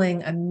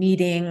scheduling a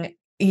meeting,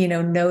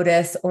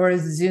 notice or a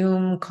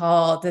Zoom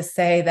call to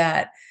say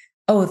that,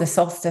 oh, the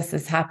solstice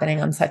is happening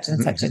on such and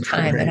such a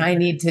time, Right. and I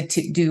need to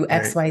do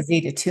Right.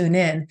 XYZ to tune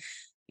in.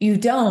 You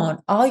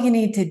don't. All you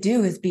need to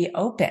do is be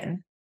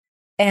open.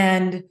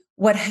 And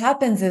what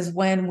happens is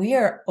when we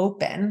are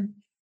open,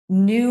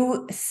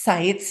 new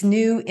sights,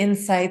 new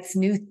insights,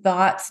 new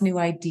thoughts, new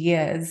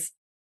ideas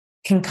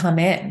can come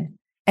in.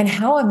 And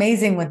how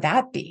amazing would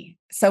that be?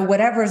 So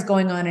whatever is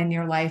going on in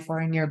your life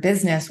or in your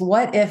business,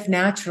 what if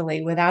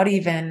naturally, without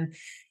even,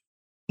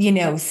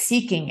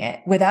 seeking it,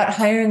 without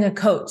hiring a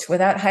coach,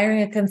 without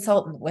hiring a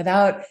consultant,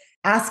 without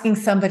asking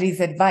somebody's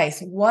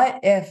advice, what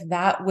if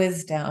that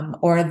wisdom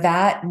or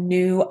that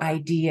new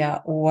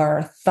idea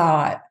or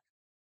thought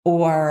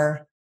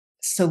or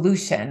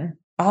solution,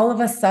 all of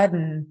a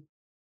sudden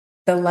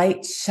the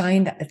light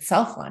shined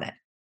itself on it?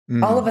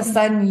 All Mm. of a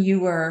sudden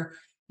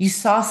you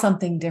saw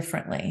something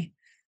differently.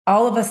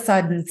 All of a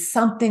sudden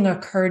something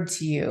occurred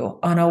to you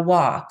on a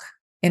walk,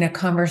 in a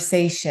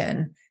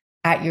conversation,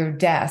 at your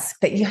desk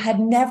that you had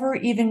never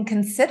even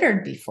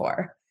considered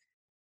before,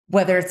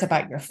 whether it's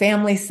about your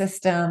family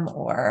system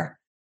or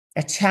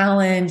a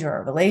challenge or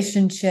a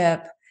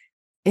relationship.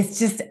 It's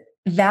just,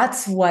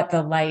 that's what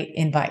the light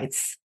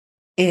invites,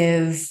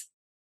 is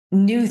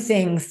new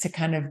things to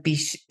kind of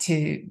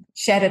to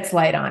shed its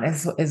light on,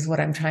 is what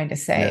I'm trying to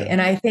say. Yeah.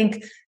 And I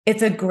think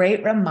it's a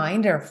great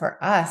reminder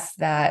for us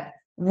that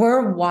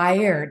we're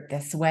wired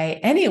this way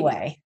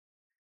anyway.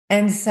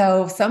 And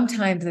so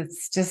sometimes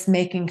it's just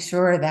making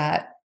sure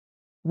that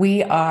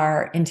we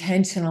are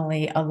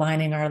intentionally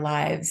aligning our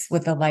lives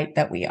with the light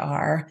that we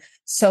are,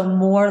 so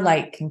more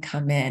light can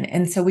come in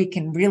and so we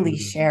can really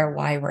Mm. share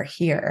why we're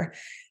here.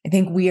 I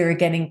think we are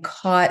getting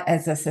caught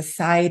as a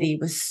society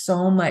with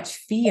so much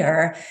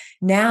fear.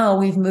 Now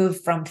we've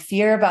moved from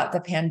fear about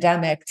the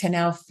pandemic to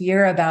now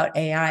fear about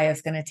AI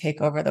is going to take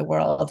over the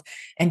world.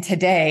 And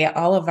today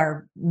all of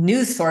our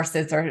news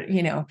sources are,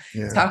 Yeah.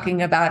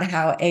 talking about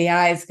how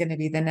AI is going to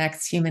be the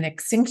next human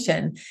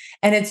extinction.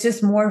 And it's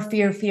just more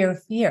fear, fear,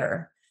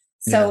 fear.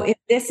 So Yeah. if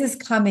this is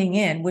coming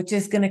in, which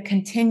is going to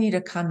continue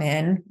to come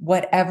in,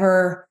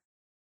 whatever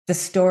the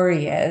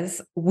story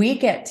is, we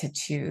get to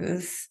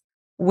choose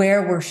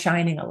where we're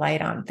shining a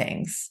light on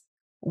things.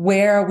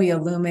 Where are we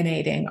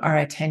illuminating our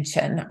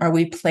attention? Are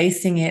we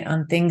placing it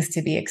on things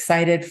to be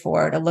excited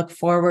for, to look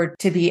forward,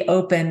 to be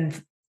open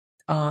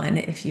on,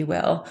 if you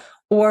will?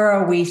 Or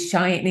are we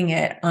shining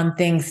it on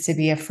things to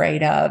be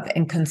afraid of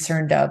and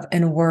concerned of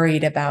and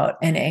worried about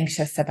and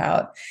anxious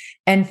about?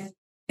 And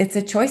it's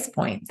a choice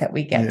point that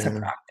we get to Yeah.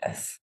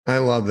 practice. I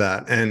love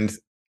that. And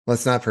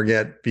let's not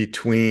forget,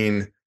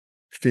 between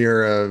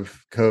fear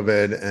of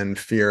COVID and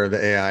fear of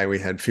AI, we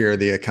had fear of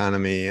the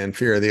economy and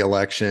fear of the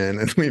election.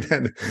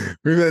 And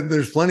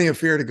there's plenty of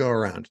fear to go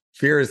around.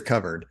 Fear is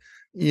covered.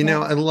 Yeah.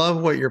 I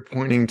love what you're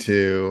pointing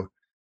to,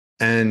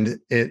 and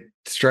it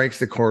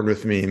strikes a chord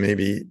with me,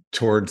 maybe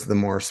towards the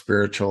more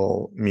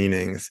spiritual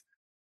meanings.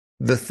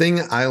 The thing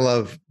I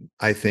love,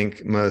 I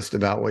think, most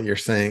about what you're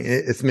saying,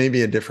 it's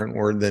maybe a different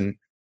word than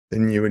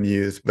you would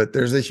use, but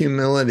there's a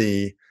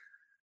humility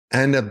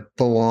and a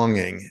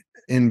belonging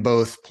in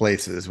both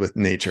places with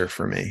nature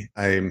for me.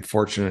 I'm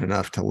fortunate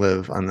enough to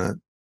live on the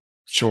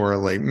shore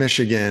of Lake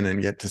Michigan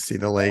and get to see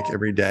the lake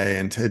every day.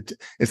 And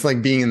it's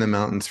like being in the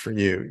mountains for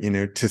you,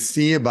 to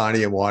see a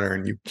body of water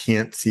and you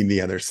can't see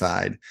the other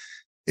side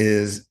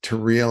is to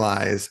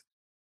realize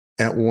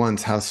at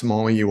once how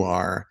small you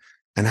are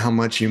and how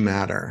much you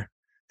matter.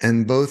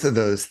 And both of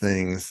those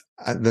things,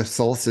 the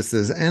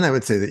solstices and I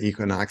would say the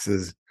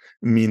equinoxes,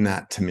 mean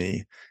that to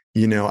me.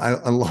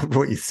 I love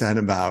what you said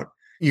about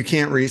you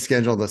can't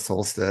reschedule the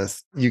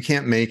solstice. You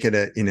can't make it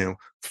at,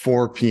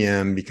 4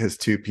 p.m. because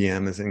 2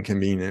 p.m. is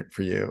inconvenient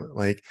for you.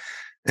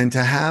 And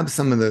to have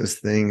some of those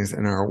things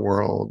in our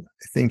world,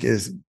 I think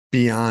is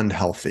beyond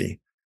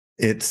healthy.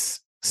 It's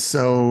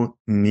so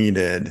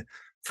needed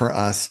for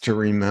us to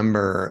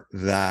remember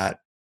that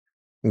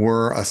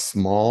we're a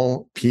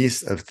small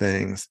piece of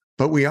things,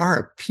 but we are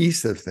a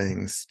piece of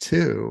things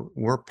too.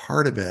 We're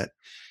part of it.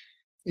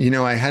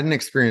 I had an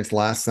experience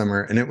last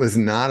summer and it was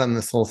not on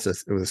the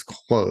solstice. It was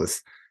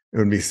close. It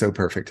would be so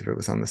perfect if it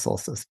was on the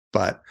solstice,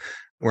 but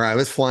where I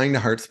was flying to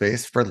Heart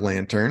Space for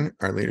Lantern,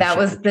 our That leadership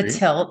was the retreat,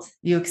 tilt.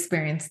 You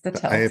experienced the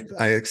tilt.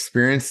 I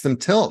experienced some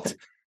tilt,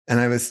 and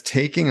I was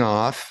taking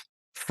off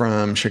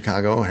from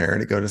Chicago O'Hare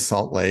to go to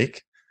Salt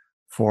Lake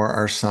for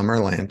our summer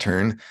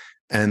lantern.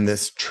 And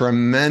this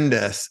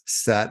tremendous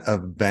set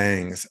of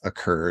bangs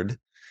occurred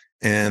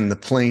and the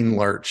plane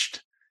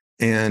lurched.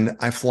 And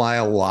I fly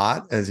a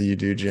lot, as you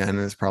do, Jen,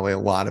 as probably a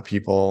lot of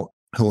people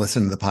who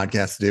listen to the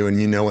podcast do,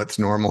 and what's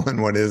normal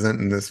and what isn't.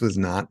 And this was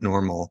not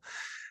normal.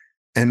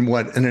 And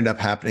what ended up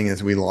happening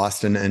is we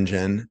lost an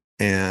engine,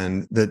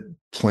 and the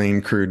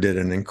plane crew did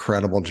an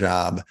incredible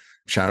job.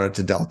 Shout out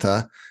to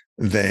Delta.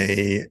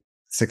 They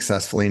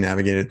successfully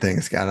navigated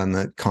things,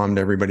 calmed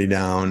everybody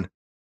down,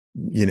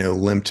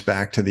 limped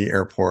back to the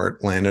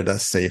airport, landed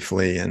us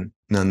safely, and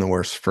none the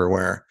worse for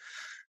wear.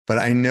 But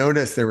I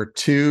noticed there were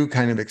two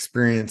kind of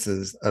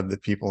experiences of the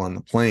people on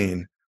the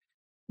plane.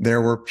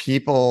 There were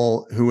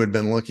people who had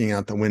been looking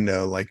out the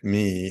window like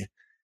me,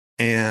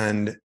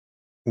 and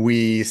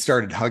we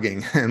started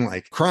hugging and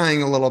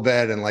crying a little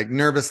bit and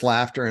nervous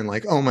laughter and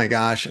oh my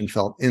gosh, and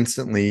felt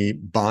instantly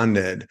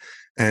bonded.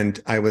 And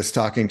I was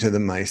talking to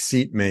my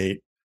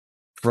seatmate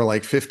for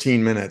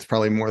 15 minutes,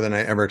 probably more than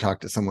I ever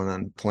talked to someone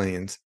on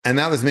planes. And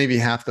that was maybe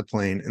half the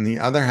plane. And the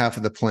other half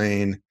of the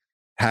plane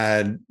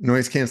had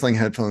noise canceling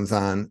headphones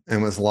on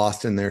and was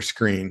lost in their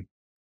screen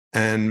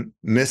and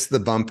missed the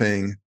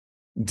bumping,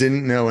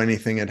 didn't know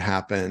anything had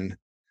happened.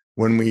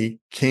 When we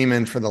came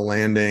in for the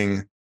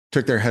landing,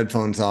 took their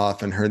headphones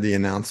off and heard the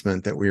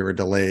announcement that we were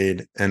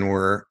delayed, and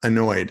were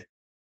annoyed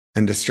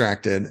and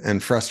distracted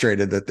and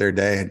frustrated that their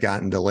day had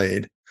gotten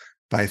delayed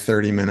by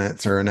 30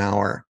 minutes or an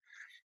hour.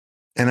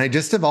 And I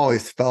just have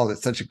always felt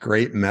it's such a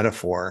great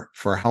metaphor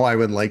for how I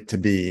would like to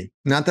be.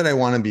 Not that I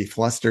want to be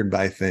flustered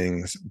by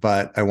things,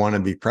 but I want to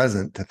be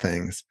present to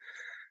things.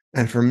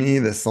 And for me,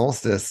 the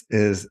solstice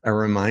is a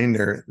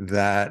reminder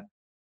that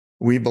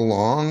we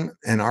belong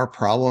and our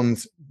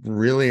problems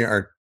really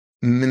are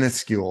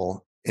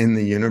minuscule in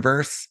the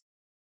universe,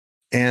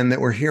 and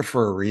that we're here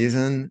for a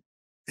reason,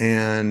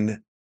 and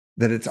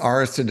that it's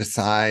ours to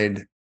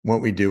decide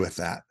what we do with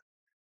that.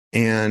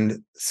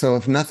 And so,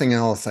 if nothing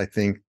else, I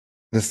think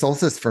the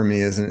solstice for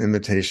me is an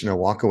invitation to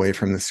walk away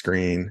from the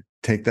screen,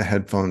 take the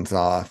headphones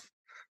off,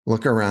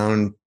 look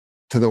around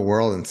to the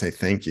world and say,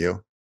 thank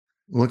you.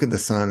 Look at the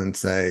sun and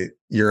say,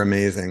 you're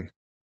amazing.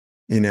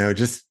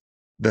 Just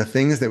the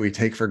things that we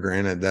take for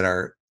granted that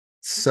are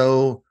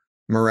so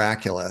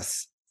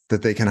miraculous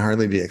that they can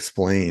hardly be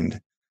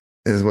explained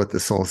is what the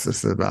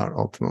solstice is about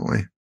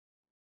ultimately.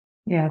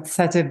 Yeah, it's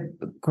such a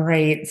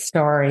great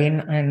story,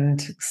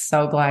 and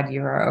so glad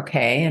you are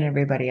okay and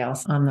everybody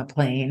else on the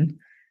plane.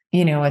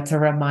 It's a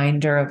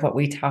reminder of what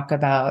we talk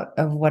about,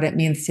 of what it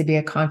means to be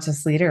a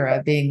conscious leader,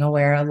 of being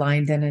aware,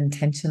 aligned, and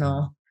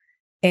intentional,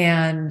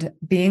 and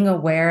being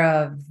aware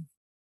of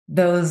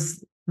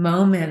those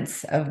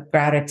moments of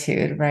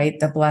gratitude, right?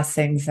 The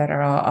blessings that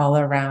are all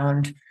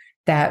around,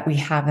 that we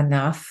have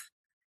enough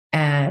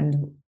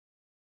and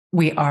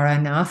we are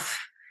enough.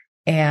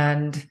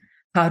 And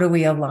how do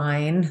we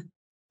align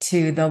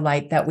to the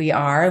light that we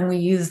are? And we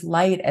use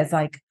light as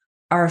like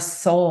our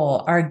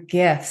soul, our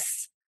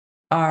gifts,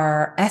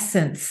 our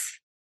essence.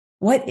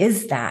 What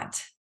is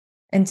that?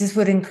 And just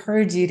would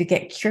encourage you to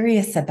get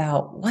curious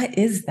about, what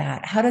is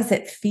that? How does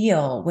it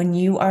feel when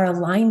you are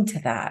aligned to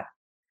that?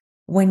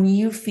 When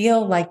you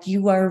feel like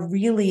you are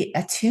really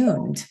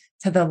attuned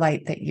to the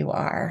light that you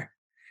are?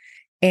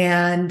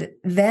 And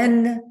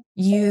then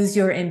use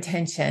your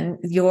intention,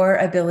 your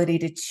ability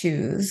to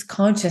choose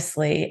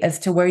consciously as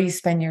to where you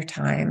spend your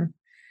time,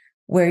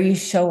 where you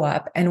show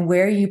up, and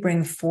where you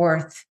bring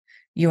forth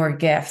your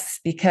gifts,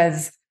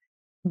 because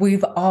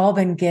we've all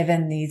been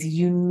given these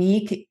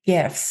unique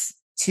gifts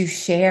to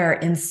share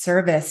in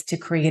service to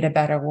create a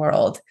better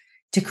world,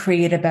 to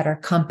create a better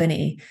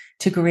company,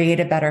 to create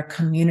a better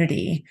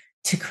community,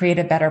 to create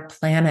a better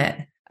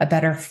planet, a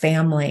better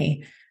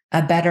family,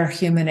 a better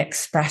human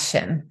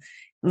expression.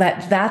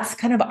 That's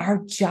kind of our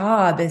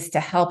job, is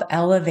to help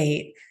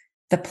elevate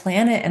the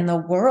planet and the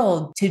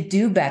world to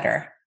do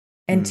better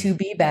and to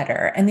be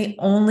better. And the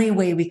only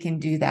way we can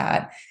do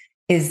that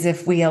is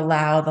if we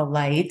allow the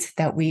light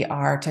that we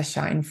are to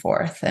shine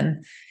forth.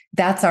 And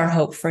that's our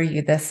hope for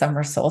you this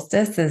summer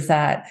solstice, is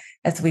that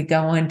as we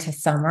go into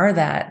summer,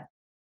 that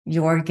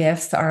your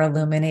gifts are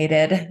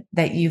illuminated,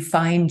 that you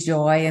find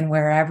joy in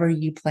wherever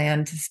you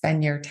plan to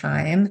spend your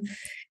time,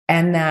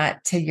 and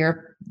that, to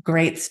your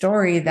great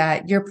story,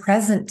 that you're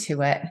present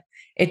to it.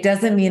 It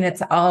doesn't mean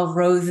it's all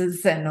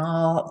roses and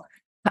all,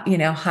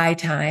 high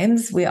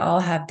times. We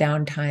all have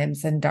down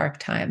times and dark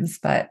times,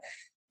 but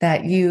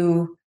that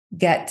you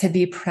get to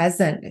be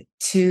present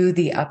to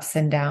the ups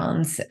and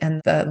downs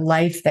and the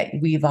life that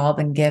we've all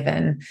been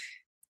given,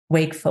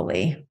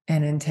 wakefully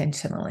and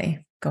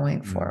intentionally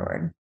going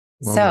forward.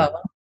 Love So that.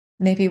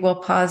 maybe we'll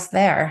pause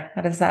there.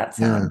 How does that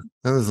sound? Yeah,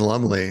 that was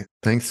lovely.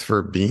 Thanks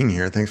for being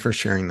here. Thanks for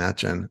sharing that,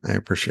 Jen. I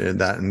appreciated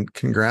that. And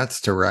congrats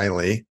to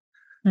Riley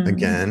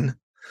again.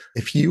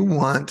 If you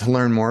want to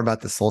learn more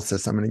about the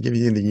solstice, I'm going to give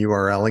you the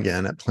URL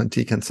again at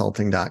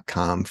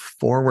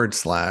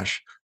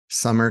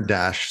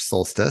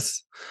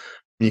plentyconsulting.com/summer-solstice.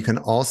 You can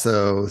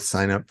also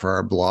sign up for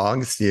our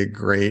blog, see a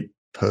great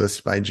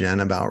post by Jen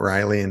about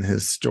Riley and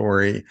his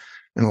story,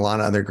 and a lot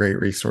of other great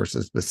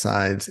resources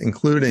besides,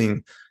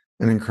 including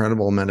an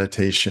incredible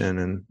meditation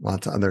and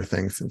lots of other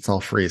things. It's all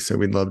free. So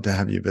we'd love to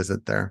have you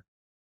visit there.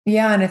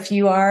 Yeah. And if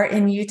you are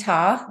in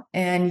Utah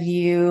and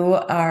you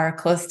are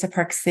close to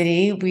Park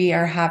City, we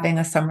are having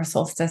a summer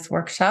solstice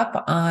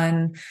workshop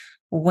on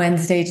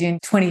Wednesday, June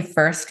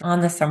 21st,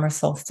 on the summer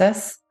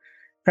solstice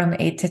from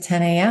 8 to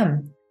 10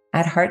 a.m.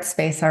 at Heart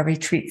Space, our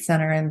retreat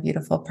center in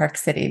beautiful Park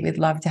City. We'd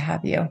love to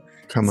have you.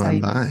 Come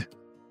on by.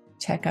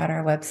 Check out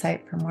our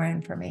website for more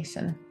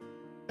information.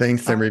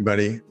 Thanks,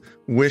 everybody.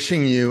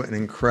 Wishing you an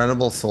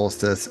incredible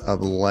solstice of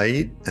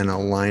light and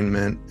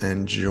alignment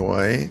and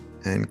joy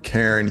and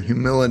care and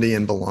humility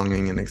and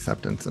belonging and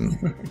acceptance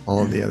and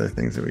all of the other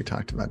things that we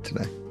talked about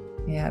today.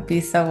 Yeah,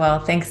 be so well.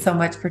 Thanks so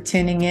much for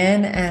tuning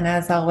in. And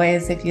as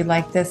always, if you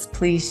like this,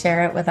 please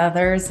share it with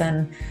others,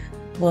 and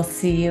we'll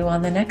see you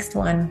on the next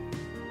one.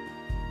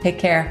 Take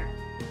care.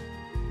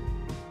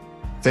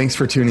 Thanks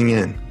for tuning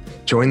in.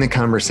 Join the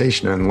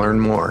conversation and learn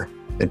more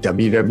at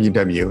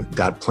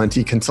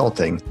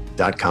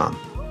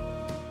www.plentyconsulting.com.